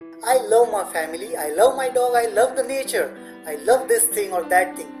I love my family, I love my dog, I love the nature, I love this thing or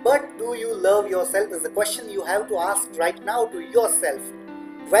that thing. But do you love yourself is the question you have to ask right now to yourself.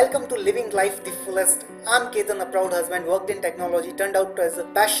 Welcome to Living Life the Fullest. I'm Ketan, a proud husband, worked in technology, turned out as a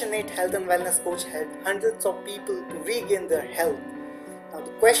passionate health and wellness coach, helped hundreds of people to regain their health. Now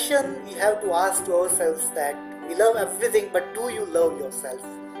the question we have to ask to ourselves that we love everything, but do you love yourself?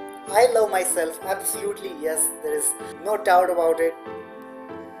 I love myself, absolutely yes, there is no doubt about it.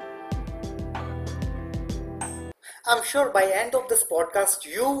 I'm sure by end of this podcast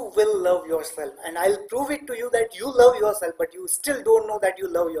you will love yourself and I'll prove it to you that you love yourself but you still don't know that you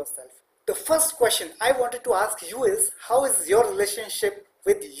love yourself. The first question I wanted to ask you is how is your relationship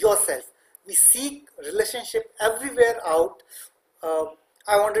with yourself? We seek relationship everywhere out. Uh,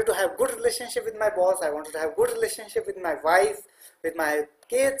 I wanted to have good relationship with my boss. I wanted to have good relationship with my wife, with my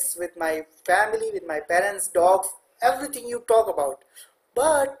kids, with my family, with my parents, dogs, everything you talk about.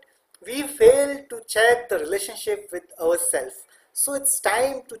 But we fail to check the relationship with ourselves. So it's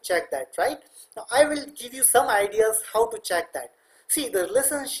time to check that, right? Now I will give you some ideas how to check that. See, the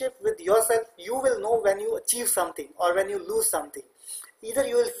relationship with yourself, you will know when you achieve something or when you lose something. Either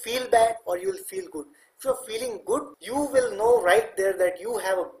you will feel bad or you will feel good. If you're feeling good, you will know right there that you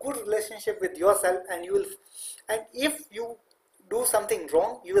have a good relationship with yourself and you will, and if you do something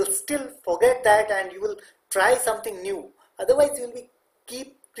wrong, you will still forget that and you will try something new. Otherwise, you will be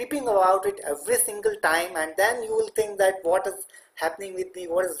keep creeping about it every single time and then you will think that what is happening with me,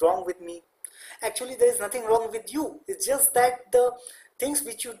 what is wrong with me. Actually, there is nothing wrong with you. It's just that the things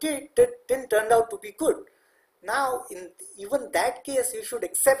which you did that didn't turn out to be good. Now, in even that case, you should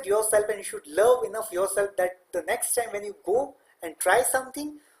accept yourself and you should love enough yourself that the next time when you go and try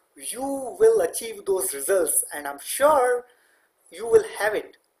something, you will achieve those results and I'm sure you will have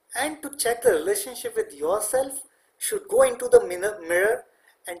it. And to check the relationship with yourself, you should go into the mirror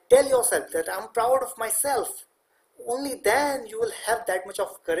and tell yourself that I'm proud of myself. Only then you will have that much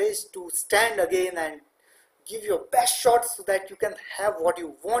of courage to stand again and give your best shot so that you can have what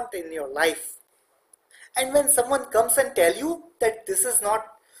you want in your life. And when someone comes and tell you that this is not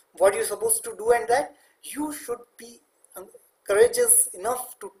what you're supposed to do and that, you should be courageous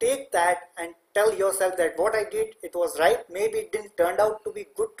enough to take that and tell yourself that what I did, it was right. Maybe it didn't turn out to be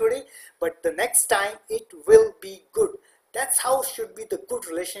good today, but the next time it will be good. That's how should be the good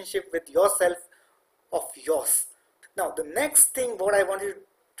relationship with yourself of yours. Now, the next thing what I wanted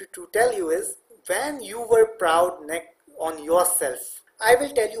to tell you is when you were proud on yourself. I will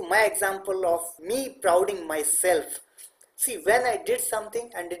tell you my example of me prouding myself. See, when I did something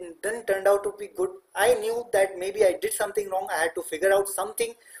and it didn't turn out to be good, I knew that maybe I did something wrong. I had to figure out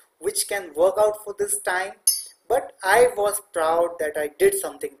something which can work out for this time. But I was proud that I did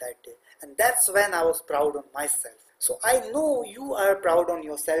something that day. And that's when I was proud on myself. So I know you are proud on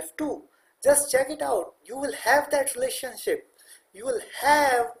yourself too. Just check it out. You will have that relationship. You will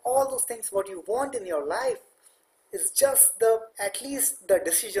have all those things what you want in your life. It's just the at least the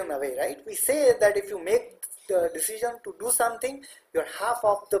decision away, right? We say that if you make the decision to do something, your half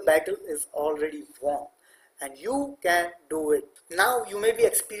of the battle is already won and you can do it. Now you may be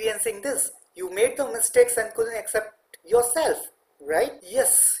experiencing this. You made the mistakes and couldn't accept yourself, right?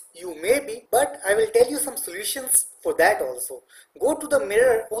 Yes, you may be, but I will tell you some solutions for that also. Go to the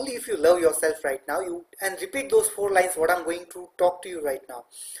mirror only if you love yourself right now you and repeat those four lines what I'm going to talk to you right now.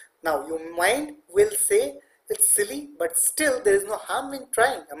 Now your mind will say it's silly, but still there is no harm in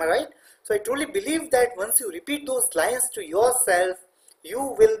trying. Am I right? So I truly believe that once you repeat those lines to yourself,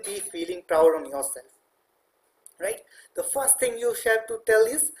 you will be feeling proud on yourself. Right? The first thing you have to tell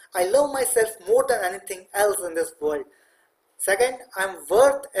is, I love myself more than anything else in this world. Second, I'm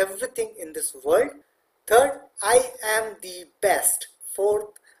worth everything in this world. Third, I am the best. Fourth,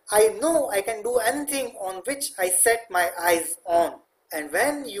 I know I can do anything on which I set my eyes on. And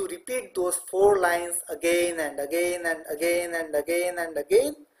when you repeat those four lines again and again and again and again and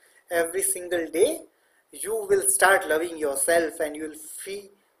again every single day, you will start loving yourself and you will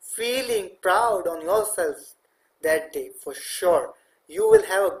feeling proud on yourself that day for sure. You will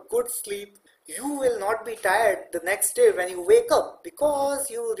have a good sleep. You will not be tired the next day when you wake up because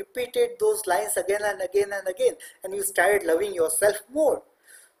you repeated those lines again and again and again and you started loving yourself more.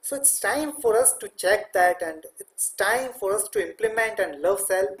 So it's time for us to check that and it's time for us to implement and love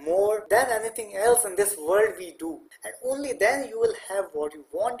self more than anything else in this world we do. And only then you will have what you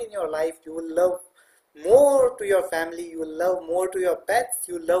want in your life. You will love more to your family, you will love more to your pets,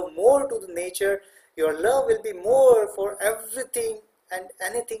 you will love more to the nature. Your love will be more for everything and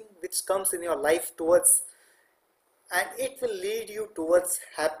anything which comes in your life towards, and it will lead you towards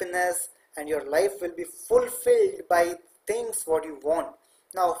happiness and your life will be fulfilled by things what you want.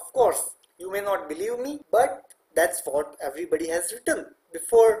 Now, of course, you may not believe me, but that's what everybody has written.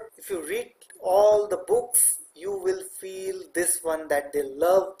 Before, if you read all the books, you will feel this one, that they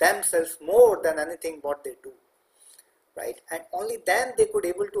love themselves more than anything what they do, right? And only then they could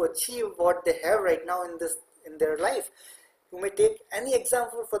able to achieve what they have right now in their life. You may take any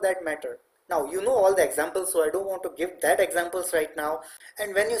example for that matter. Now you know all the examples, so I don't want to give that examples right now.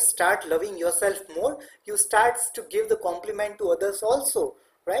 And when you start loving yourself more, you start to give the compliment to others also,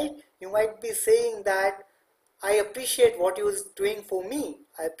 right? You might be saying that I appreciate what you is doing for me,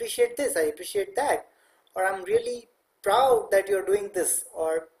 I appreciate this, I appreciate that, or I'm really proud that you're doing this,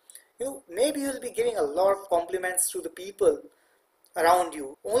 or maybe you'll be giving a lot of compliments to the people around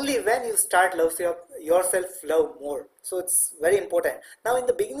you. Only when you start yourself love more. So it's very important. Now in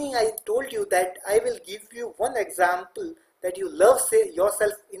the beginning I told you that I will give you one example that you love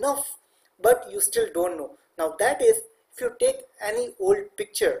yourself enough, but you still don't know. Now that is, if you take any old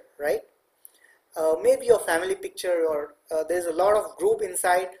picture, right? Maybe your family picture, or there's a lot of group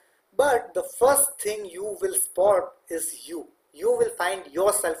inside, but the first thing you will spot is you. You will find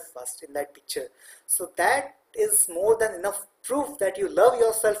yourself first in that picture. So that is more than enough proof that you love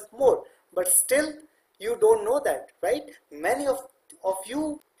yourself more. But still you don't know that, right? Many of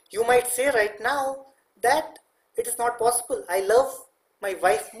you might say right now that it is not possible. I love my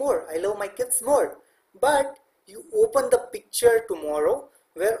wife more, I love my kids more. But you open the picture tomorrow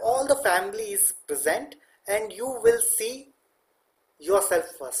where all the family is present, and you will see yourself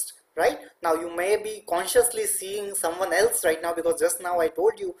first, right? Now you may be consciously seeing someone else right now because just now I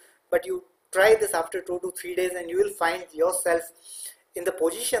told you, but you try this after 2 to 3 days and you will find yourself in the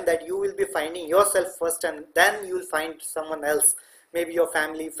position that you will be finding yourself first, and then you will find someone else, maybe your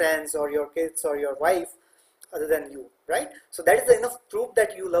family, friends, or your kids, or your wife other than you, right? So that is enough proof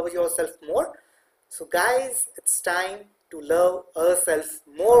that you love yourself more. So guys, it's time to love ourselves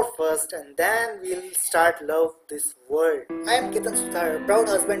more first, and then we'll start love this world. I am Ketan Suthar, a proud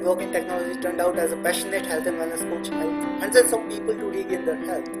husband working in technology, turned out as a passionate health and wellness coach, helping hundreds of people to regain their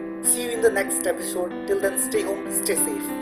health. See you in the next episode. Till then, stay home, stay safe.